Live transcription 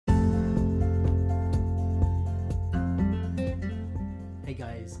Hey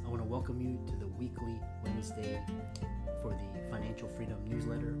guys, I want to welcome you to the weekly Wednesday for the Financial Freedom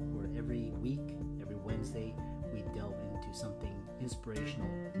newsletter, where every week, every Wednesday, we delve into something inspirational,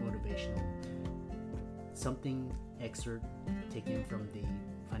 motivational, something excerpt taken from the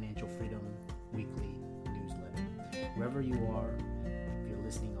Financial Freedom weekly newsletter. Wherever you are, if you're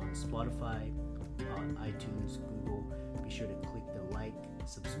listening on Spotify, on iTunes, Google, be sure to click the like,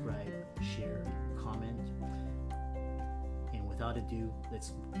 subscribe, share, comment. And without ado,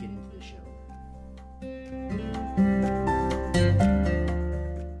 let's get into the show.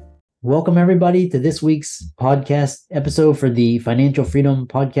 Welcome everybody to this week's podcast episode for the Financial Freedom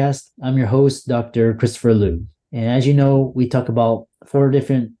Podcast. I'm your host, Dr. Christopher Liu. And as you know, we talk about 4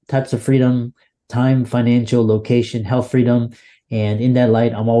 different types of freedom: time, financial, location, health freedom. And in that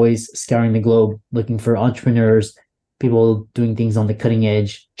light, I'm always scouring the globe, looking for entrepreneurs, people doing things on the cutting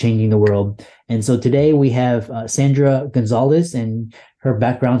edge, changing the world. And so today we have Sandra Gonzalez, and her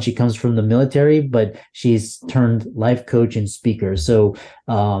background, she comes from the military, but she's turned life coach and speaker. So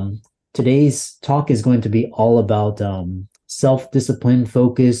today's talk is going to be all about self-discipline,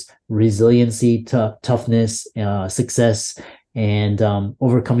 focus, resiliency, toughness, success, and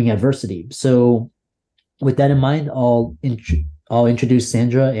overcoming adversity. So with that in mind, I'll introduce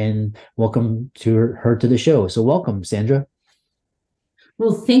Sandra and welcome her to the show. So welcome, Sandra.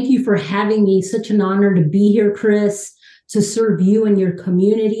 Well, thank you for having me. Such an honor to be here, Chris, to serve you and your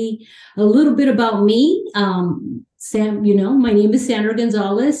community. A little bit about me. My name is Sandra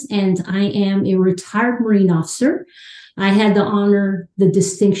Gonzalez, and I am a retired Marine officer. I had the honor, the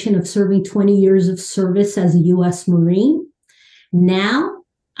distinction of serving 20 years of service as a U.S. Marine. Now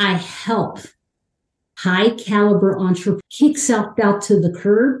I help high caliber entrepreneurs kick self out to the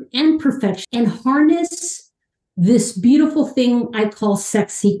curb and perfection and harness this beautiful thing I call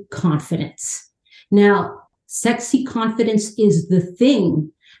sexy confidence. Now, sexy confidence is the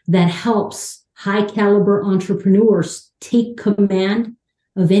thing that helps high caliber entrepreneurs take command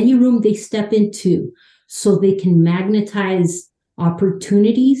of any room they step into so they can magnetize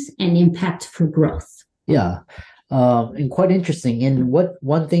opportunities and impact for growth. Yeah. And quite interesting. And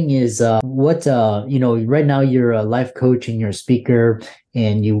one thing is, right now you're a life coach and you're a speaker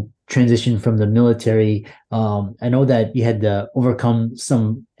and you transitioned from the military. I know that you had to overcome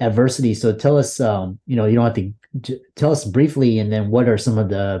some adversity. So tell us, you don't have to tell us briefly, and then what are some of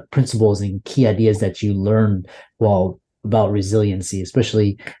the principles and key ideas that you learned about resiliency,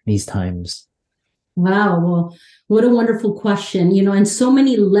 especially in these times? Wow. Well, what a wonderful question, and so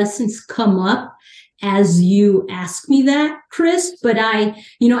many lessons come up as you ask me that, Chris, but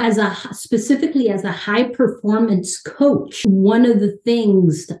specifically as a high performance coach, one of the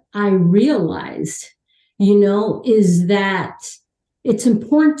things that I realized, is that it's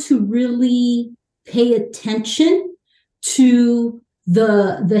important to really pay attention to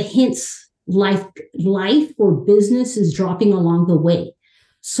the hints life or business is dropping along the way.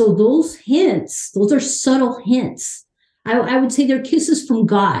 So those hints, those are subtle hints. I would say they're kisses from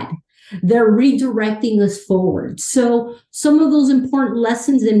God. They're redirecting us forward. So some of those important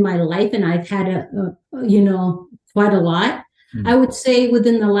lessons in my life, and I've had quite a lot. I would say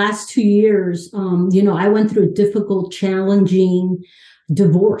within the last 2 years, I went through a difficult, challenging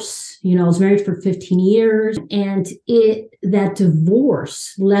divorce. I was married for 15 years, and that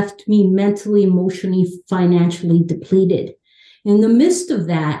divorce left me mentally, emotionally, financially depleted. In the midst of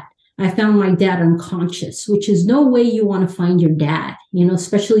that, I found my dad unconscious, which is no way you want to find your dad,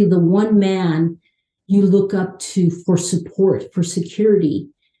 especially the one man you look up to for support, for security.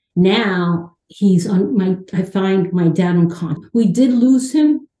 Now I find my dad unconscious. We did lose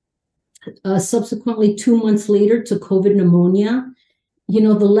him subsequently 2 months later to COVID pneumonia. The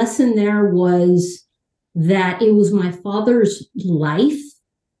lesson there was that it was my father's life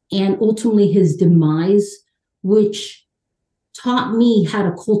and ultimately his demise, which taught me how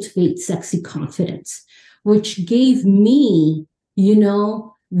to cultivate sexy confidence, which gave me,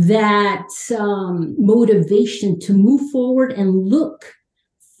 that motivation to move forward and look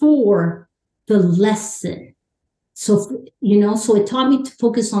for the lesson. So it taught me to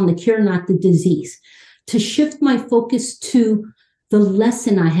focus on the cure, not the disease, to shift my focus to the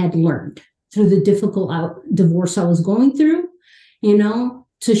lesson I had learned through the difficult divorce I was going through,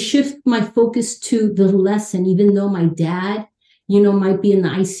 to shift my focus to the lesson, even though my dad might be in the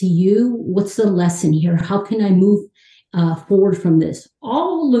ICU. What's the lesson here? How can I move forward from this?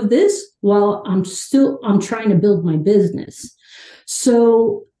 All of this while I'm trying to build my business.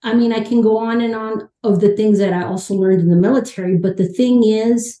 So, I can go on and on of the things that I also learned in the military, but the thing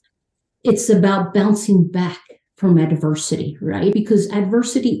is, it's about bouncing back from adversity, right? Because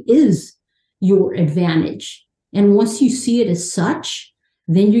adversity is your advantage. And once you see it as such,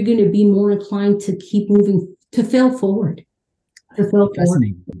 then you're going to be more inclined to keep moving, to fail forward.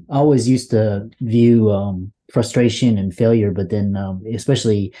 Fascinating. I always used to view frustration and failure, but then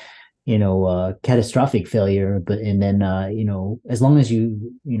especially catastrophic failure, but and then as long as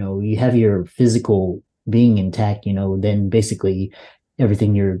you have your physical being intact, then basically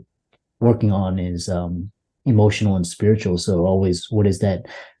everything you're working on is emotional and spiritual. So always, what is that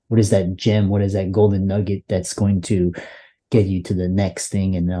gem, what is that golden nugget that's going to get you to the next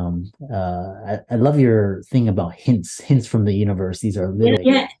thing? And I love your thing about hints from the universe. These are little,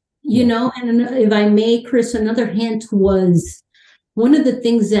 and if I may, Chris, another hint was one of the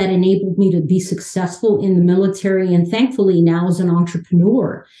things that enabled me to be successful in the military, and thankfully now as an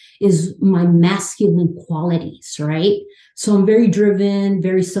entrepreneur, is my masculine qualities, right? So I'm very driven,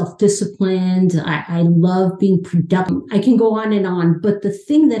 very self-disciplined. I love being productive. I can go on, but the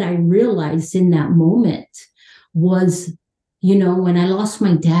thing that I realized in that moment was, when I lost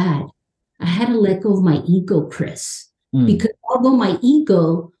my dad, I had to let go of my ego, Chris, because although my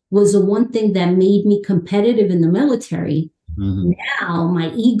ego was the one thing that made me competitive in the military, now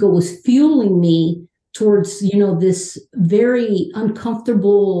my ego was fueling me towards, this very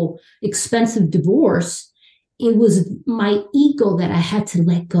uncomfortable, expensive divorce. It was my ego that I had to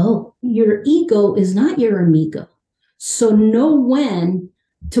let go. Your ego is not your amigo. So know when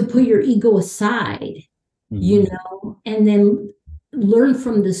to put your ego aside, and then learn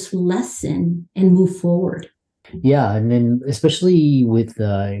from this lesson and move forward. Yeah. And then especially with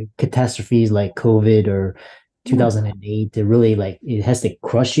catastrophes like COVID or 2008, it really it has to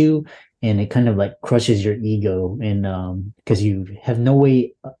crush you, and it kind of crushes your ego, and because you have no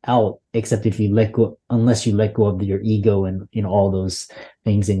way out except if you unless you let go of your ego and all those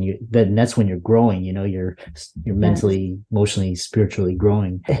things, and that's when you're growing. You're mentally, emotionally, spiritually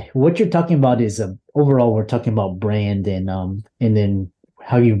growing. What you're talking about is overall we're talking about brand, and then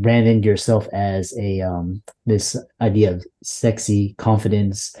how you branded yourself as a this idea of sexy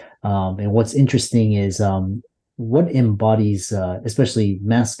confidence, and what's interesting is what embodies especially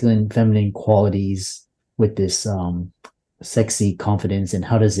masculine, feminine qualities with this sexy confidence, and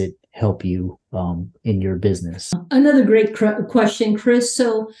how does it help you in your business? Another great question, Chris.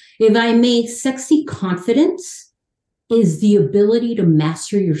 So if I may, sexy confidence is the ability to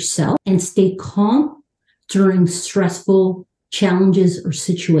master yourself and stay calm during stressful challenges or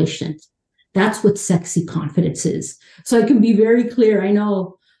situations. That's what sexy confidence is. So I can be very clear. I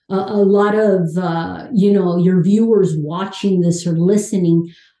know a lot of, your viewers watching this or listening,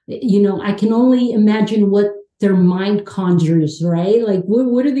 I can only imagine what their mind conjures, right? Like,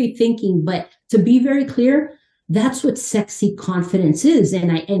 what are they thinking? But to be very clear, that's what sexy confidence is. And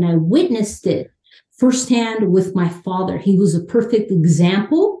I witnessed it firsthand with my father. He was a perfect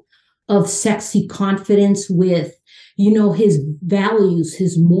example of sexy confidence with, his values,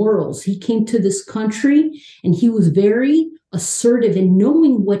 his morals. He came to this country and he was very assertive in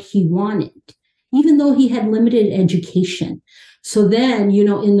knowing what he wanted, even though he had limited education. So then,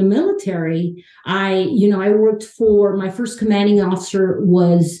 in the military, I worked for, my first commanding officer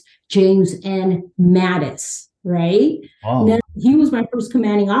was James N. Mattis, right? Wow. Now, he was my first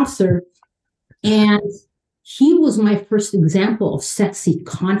commanding officer, and he was my first example of sexy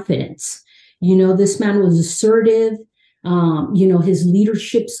confidence. This man was assertive. His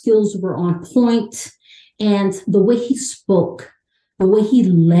leadership skills were on point. And the way he spoke, the way he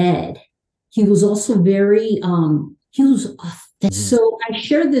led, he was also very, he was authentic. So I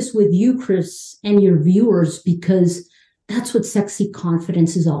share this with you, Chris, and your viewers, because that's what sexy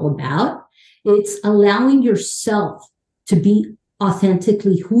confidence is all about. It's allowing yourself to be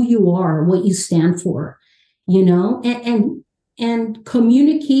authentically who you are, what you stand for, and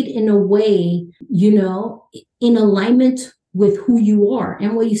communicate in a way, in alignment with who you are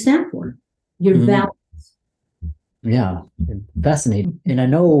and what you stand for, your values. Yeah, fascinating. And I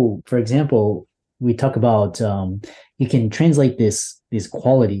know, for example, we talk about you can translate this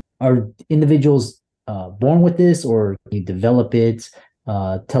quality. Are individuals born with this, or you develop it?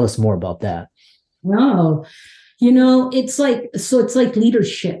 Tell us more about that. No, it's like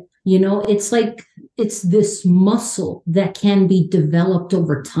leadership. It's this muscle that can be developed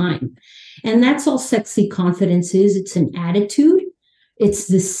over time. And that's all sexy confidence is. It's an attitude. It's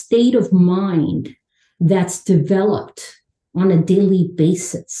the state of mind that's developed on a daily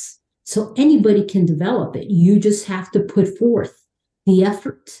basis. So anybody can develop it. You just have to put forth the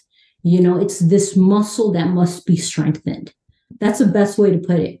effort. It's this muscle that must be strengthened. That's the best way to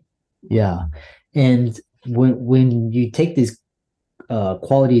put it. Yeah. And when you take these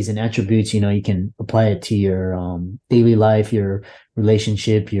qualities and attributes, you can apply it to your daily life, your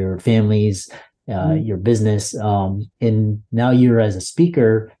relationship, your families, your business. And now you're as a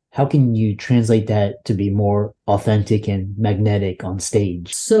speaker, how can you translate that to be more authentic and magnetic on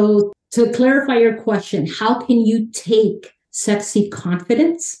stage? So to clarify your question, how can you take sexy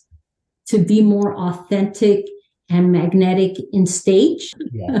confidence to be more authentic and magnetic in stage?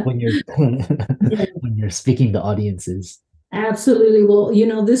 Yeah, when you're when you're speaking to audiences. Absolutely. Well,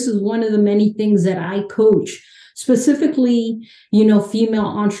 this is one of the many things that I coach, specifically, female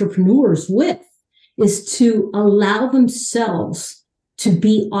entrepreneurs with, is to allow themselves to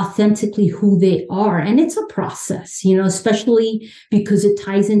be authentically who they are. And it's a process, especially because it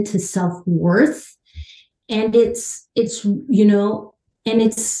ties into self-worth. And it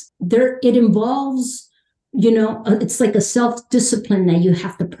involves, it's like a self-discipline that you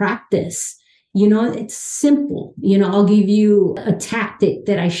have to practice. It's simple. I'll give you a tactic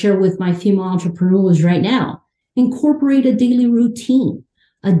that I share with my female entrepreneurs right now. Incorporate a daily routine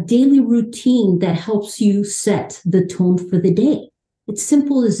that helps you set the tone for the day. It's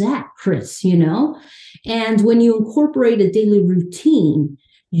simple as that, Chris, And when you incorporate a daily routine,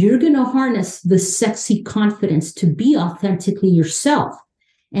 you're going to harness the sexy confidence to be authentically yourself.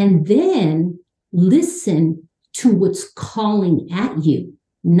 And then listen to what's calling at you,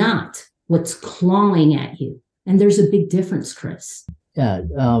 not what's clawing at you. And there's a big difference, Chris. Yeah,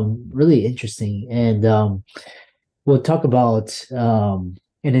 really interesting. And we'll talk about, and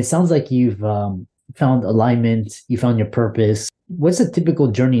it sounds like you've found alignment, you found your purpose. What's a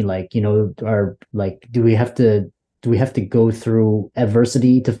typical journey like, or like, do we have to go through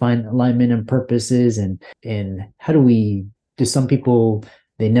adversity to find alignment and purposes? And how do some people,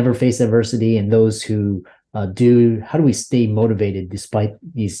 they never face adversity, and those who how do we stay motivated despite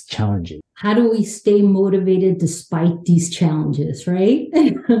these challenges? How do we stay motivated despite these challenges, right?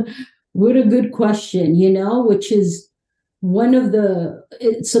 What a good question, which is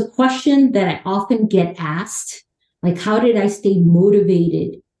it's a question that I often get asked, like, how did I stay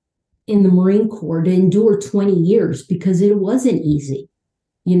motivated in the Marine Corps to endure 20 years? Because it wasn't easy.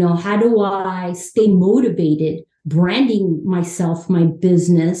 How do I stay motivated branding myself, my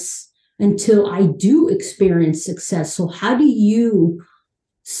business, until I do experience success? So how do you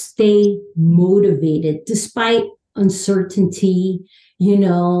stay motivated despite uncertainty,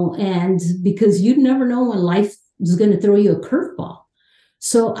 and because you never know when life is going to throw you a curveball.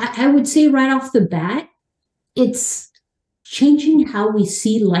 So I would say right off the bat, it's changing how we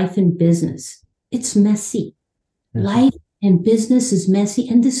see life and business. It's messy. Mm-hmm. Life and business is messy,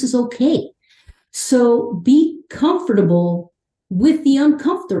 and this is okay. So be comfortable with the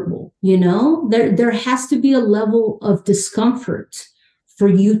uncomfortable. There has to be a level of discomfort for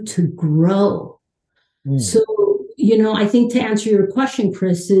you to grow. So, I think to answer your question,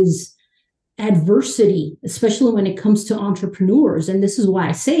 Chris, is adversity, especially when it comes to entrepreneurs. And this is why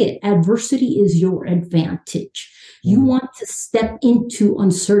I say it, adversity is your advantage. You want to step into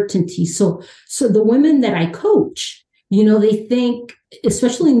uncertainty. So the women that I coach, they think,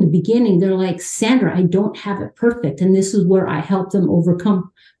 especially in the beginning, they're like, Sandra, I don't have it perfect. And this is where I help them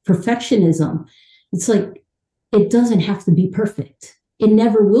overcome perfectionism. It's like, it doesn't have to be perfect. It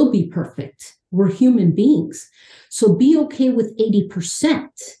never will be perfect. We're human beings. So be okay with 80%.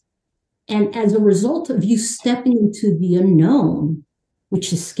 And as a result of you stepping into the unknown,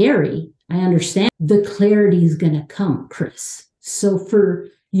 which is scary, I understand, the clarity is going to come, Chris. So for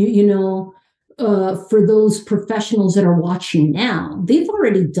for those professionals that are watching now, they've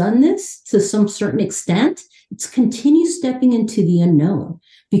already done this to some certain extent. It's continue stepping into the unknown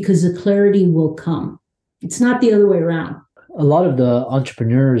because the clarity will come. It's not the other way around. A lot of the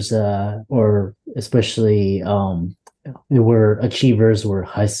entrepreneurs, or especially were achievers, were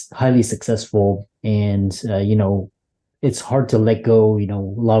highly successful, and it's hard to let go. A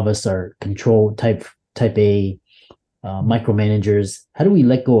lot of us are control type A micromanagers. How do we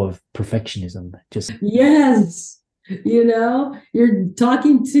let go of perfectionism? Yes, you're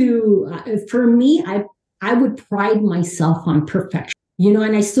talking to. For me, I would pride myself on perfection.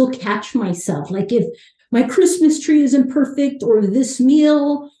 And I still catch myself, like, if my Christmas tree isn't perfect, or this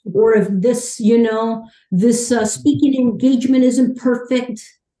meal, or if this, this speaking engagement isn't perfect.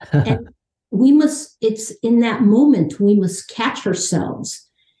 And it's in that moment, we must catch ourselves.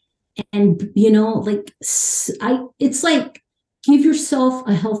 And, it's like, give yourself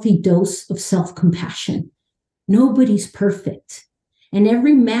a healthy dose of self-compassion. Nobody's perfect. And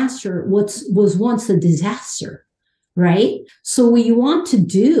every master was once a disaster, right? So what you want to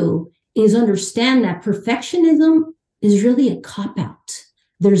do is understand that perfectionism is really a cop-out.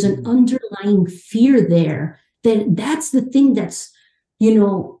 There's an underlying fear there that's the thing that's,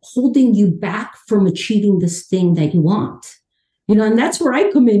 holding you back from achieving this thing that you want. And that's where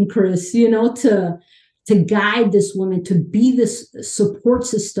I come in, Chris, to guide this woman, to be this support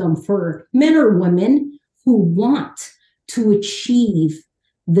system for men or women who want to achieve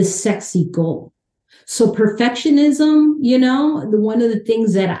this sexy goal. So perfectionism, one of the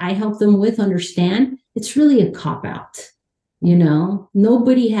things that I help them with understand, it's really a cop-out.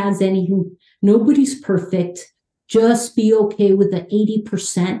 Nobody has anything, nobody's perfect. Just be okay with the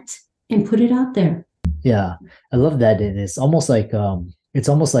 80% and put it out there. Yeah, I love that. And it's almost like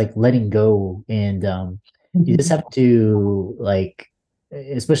letting go. And you just have to, like,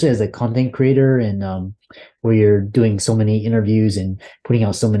 especially as a content creator, and where you're doing so many interviews and putting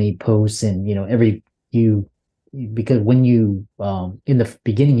out so many posts, and because when you in the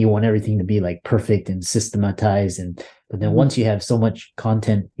beginning you want everything to be like perfect and systematized, but then once you have so much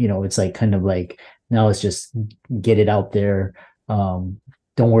content, it's like kind of like, now it's just get it out there.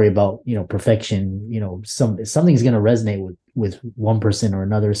 Don't worry about perfection. Something's going to resonate with one person or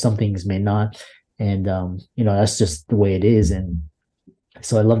another, some things may not, and that's just the way it is. And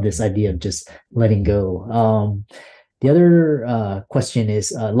so I love this idea of just letting go. The other question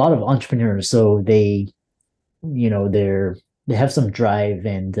is, a lot of entrepreneurs, so they have some drive,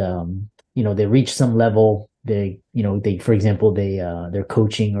 and they reach some level. They for example, they're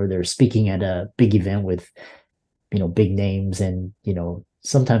coaching or they're speaking at a big event with big names, and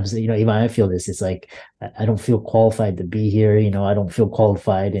sometimes even I feel this. It's like, I don't feel qualified to be here. I don't feel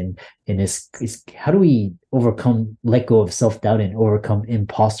qualified, and it's how do we let go of self-doubt and overcome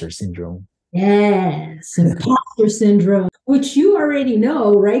imposter syndrome? Yes, imposter syndrome, which you already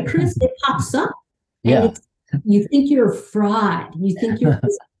know, right, Chris? It pops up. Yeah. And you think you're a fraud. You think you're an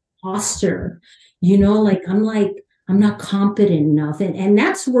imposter. I'm not competent enough. And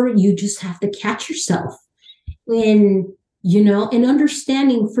that's where you just have to catch yourself. And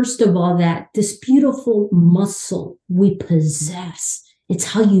understanding, first of all, that this beautiful muscle we possess, it's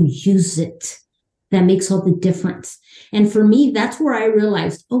how you use it that makes all the difference. And for me, that's where I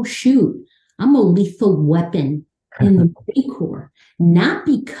realized, oh, shoot, I'm a lethal weapon in the Marine Corps. Not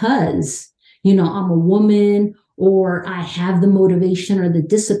because, I'm a woman or I have the motivation or the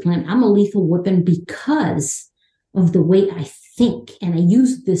discipline. I'm a lethal weapon because of the way I think. And I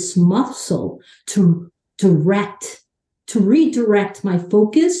use this muscle to redirect my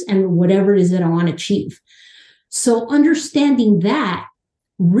focus and whatever it is that I want to achieve. So understanding that,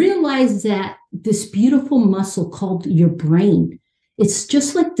 realize that this beautiful muscle called your brain, it's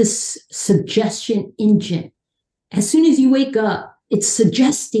just like this suggestion engine. As soon as you wake up, it's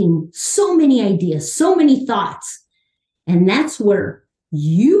suggesting so many ideas, so many thoughts. And that's where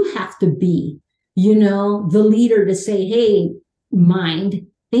you have to be, the leader to say, hey, mind,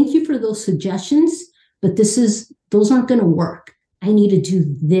 thank you for those suggestions, but those aren't going to work. I need to do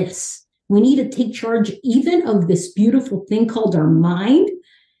this. We need to take charge even of this beautiful thing called our mind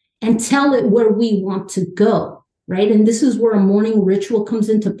and tell it where we want to go, right? And this is where a morning ritual comes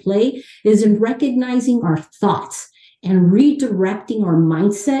into play, is in recognizing our thoughts and redirecting our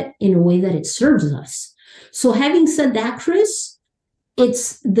mindset in a way that it serves us. So having said that, Chris,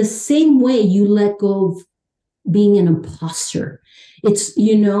 it's the same way you let go of being an imposter. It's,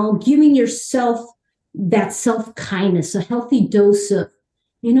 giving yourself that self-kindness, a healthy dose of,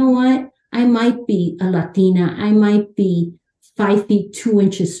 you know what, I might be a Latina, I might be 5 feet 2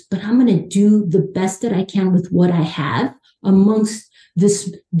 inches, but I'm going to do the best that I can with what I have amongst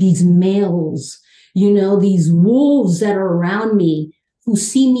these males, these wolves that are around me who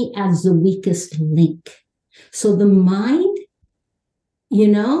see me as the weakest link. So the mind,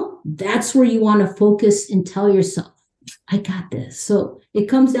 that's where you want to focus and tell yourself, I got this. So it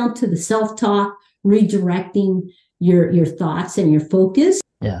comes down to the self-talk, redirecting your thoughts and your focus.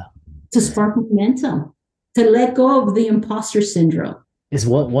 Yeah. To spark momentum, to let go of the imposter syndrome. Is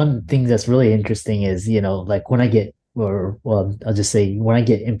one thing that's really interesting is, like when I get, I'll just say, when I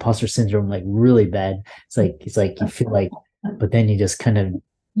get imposter syndrome, like really bad, it's like you feel like, but then you just kind of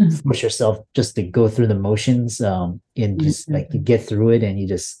force yourself just to go through the motions, and just like you get through it, and you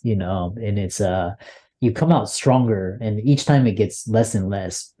just, and it's, you come out stronger, and each time it gets less and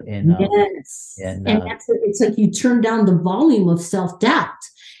less. And yes, and it's like you turn down the volume of self-doubt,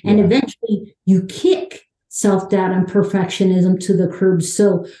 and eventually you kick self-doubt and perfectionism to the curb.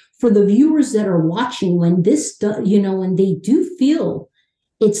 So for the viewers that are watching, when when they do feel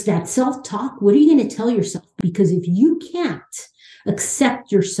it's that self-talk, what are you going to tell yourself? Because if you can't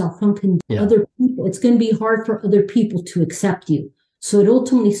accept yourself from other people, it's going to be hard for other people to accept you. So it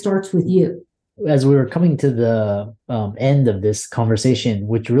ultimately starts with you. As we were coming to the end of this conversation,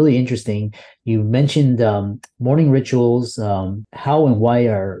 which is really interesting, you mentioned morning rituals. How and why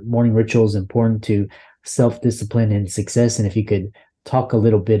are morning rituals important to self-discipline and success. And if you could talk a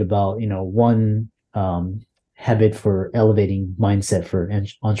little bit about, one habit for elevating mindset for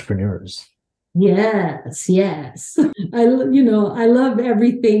entrepreneurs. Yes, yes. I love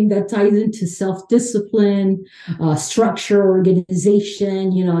everything that ties into self-discipline, structure,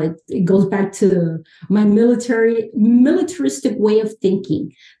 organization. It goes back to my militaristic way of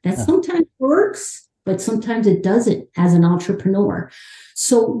thinking that sometimes works, but sometimes it doesn't as an entrepreneur.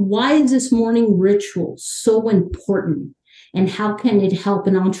 So why is this morning ritual so important? And how can it help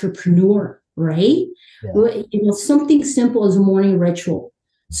an entrepreneur, right? Yeah. Well, something simple as a morning ritual.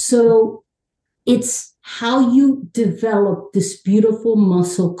 So it's how you develop this beautiful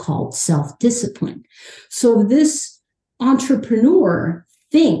muscle called self-discipline. So this entrepreneur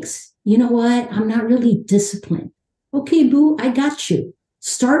thinks, you know what? I'm not really disciplined. Okay, boo, I got you.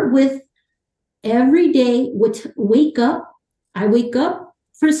 Start with every day, wake up. I wake up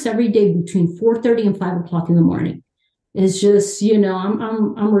first every day between 4:30 and 5 o'clock in the morning. It's just,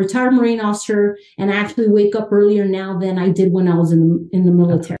 I'm a retired Marine officer, and I actually wake up earlier now than I did when I was in the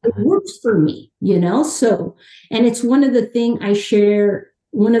military. It works for me, So, and it's one of the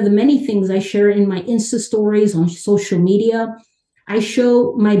many things I share in my Insta stories on social media. I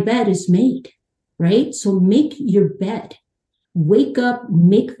show my bed is made, right? So make your bed. Wake up,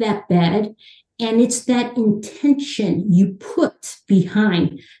 make that bed. And it's that intention you put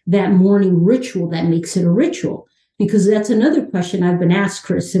behind that morning ritual that makes it a ritual. Because that's another question I've been asked,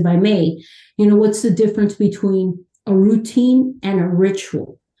 Chris, if I may. What's the difference between a routine and a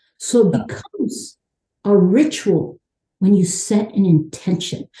ritual? So it becomes a ritual when you set an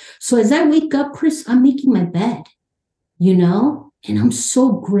intention. So as I wake up, Chris, I'm making my bed, and I'm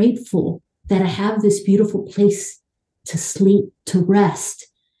so grateful that I have this beautiful place to sleep, to rest.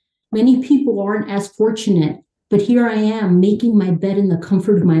 Many people aren't as fortunate, but here I am making my bed in the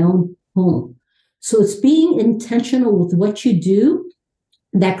comfort of my own home. So it's being intentional with what you do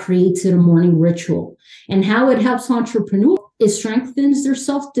that creates it a morning ritual. And how it helps entrepreneurs, it strengthens their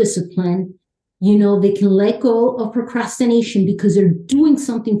self-discipline. They can let go of procrastination because they're doing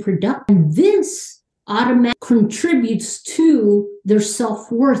something productive. And this automatically contributes to their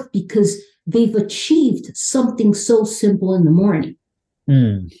self-worth because they've achieved something so simple in the morning.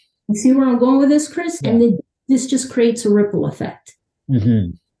 You see where I'm going with this, Chris? Yeah. And then this just creates a ripple effect.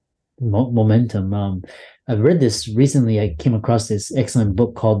 Mm-hmm. Momentum. I've read this recently. I came across this excellent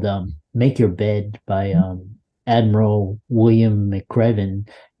book called Make Your Bed by Admiral William McRaven,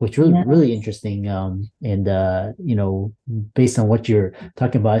 which really interesting. Based on what you're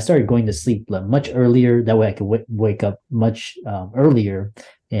talking about, I started going to sleep much earlier. That way I could wake up much earlier.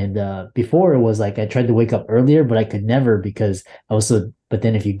 And before it was like I tried to wake up earlier, but I could never because I was so. But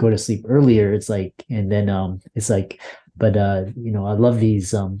then if you go to sleep earlier, it's like, and then it's like. But I love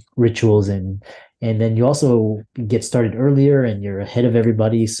these rituals, and then you also get started earlier, and you're ahead of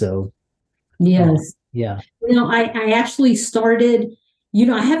everybody. So yes, yeah. I actually started.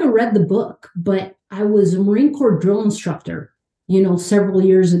 I haven't read the book, but I was a Marine Corps drill instructor. Several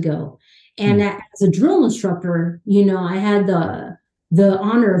years ago, and as a drill instructor, I had the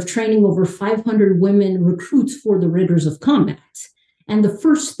honor of training over 500 women recruits for the rigors of combat. And the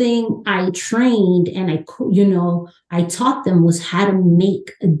first thing I trained and I taught them was how to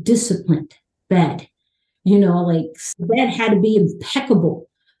make a disciplined bed. The bed had to be impeccable.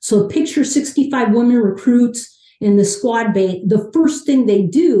 So picture 65 women recruits in the squad bay. The first thing they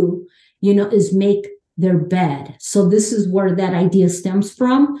do, is make their bed. So this is where that idea stems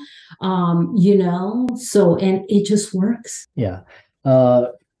from, and it just works. Yeah.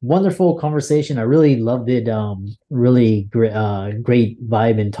 Wonderful conversation. I really loved it. Really great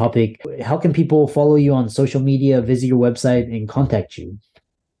vibe and topic. How can people follow you on social media, visit your website, and contact you?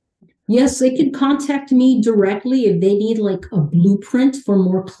 Yes, they can contact me directly if they need like a blueprint for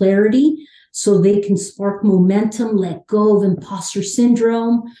more clarity so they can spark momentum, let go of imposter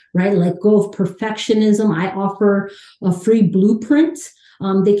syndrome, right? Let go of perfectionism. I offer a free blueprint.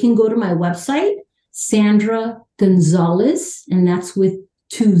 They can go to my website, Sandra Gonzalez, and that's with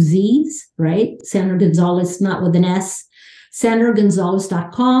 2 Z's, right? Sandra Gonzalez, not with an S,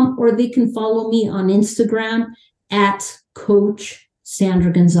 sandragonzalez.com, or they can follow me on Instagram at Coach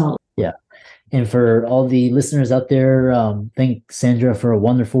Sandra Gonzalez. Yeah. And for all the listeners out there, thank Sandra for a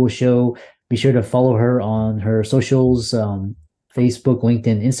wonderful show. Be sure to follow her on her socials, Facebook,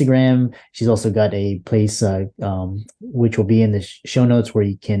 LinkedIn, Instagram. She's also got a place which will be in the show notes where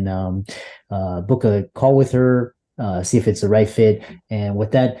you can book a call with her, see if it's the right fit. And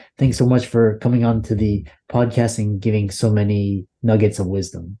with that, thanks so much for coming on to the podcast and giving so many nuggets of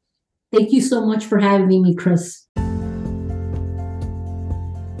wisdom. Thank you so much for having me, Chris.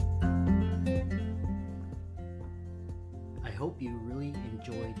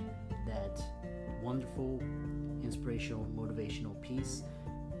 that wonderful, inspirational, motivational piece.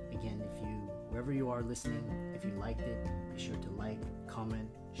 Again, wherever you are listening, if you liked it, be sure to like, comment,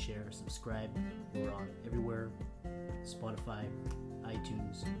 share, subscribe. We're on everywhere: Spotify,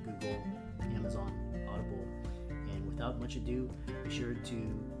 iTunes, Google, Amazon, Audible. And without much ado, be sure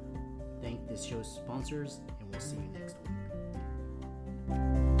to thank this show's sponsors, and we'll see you next week.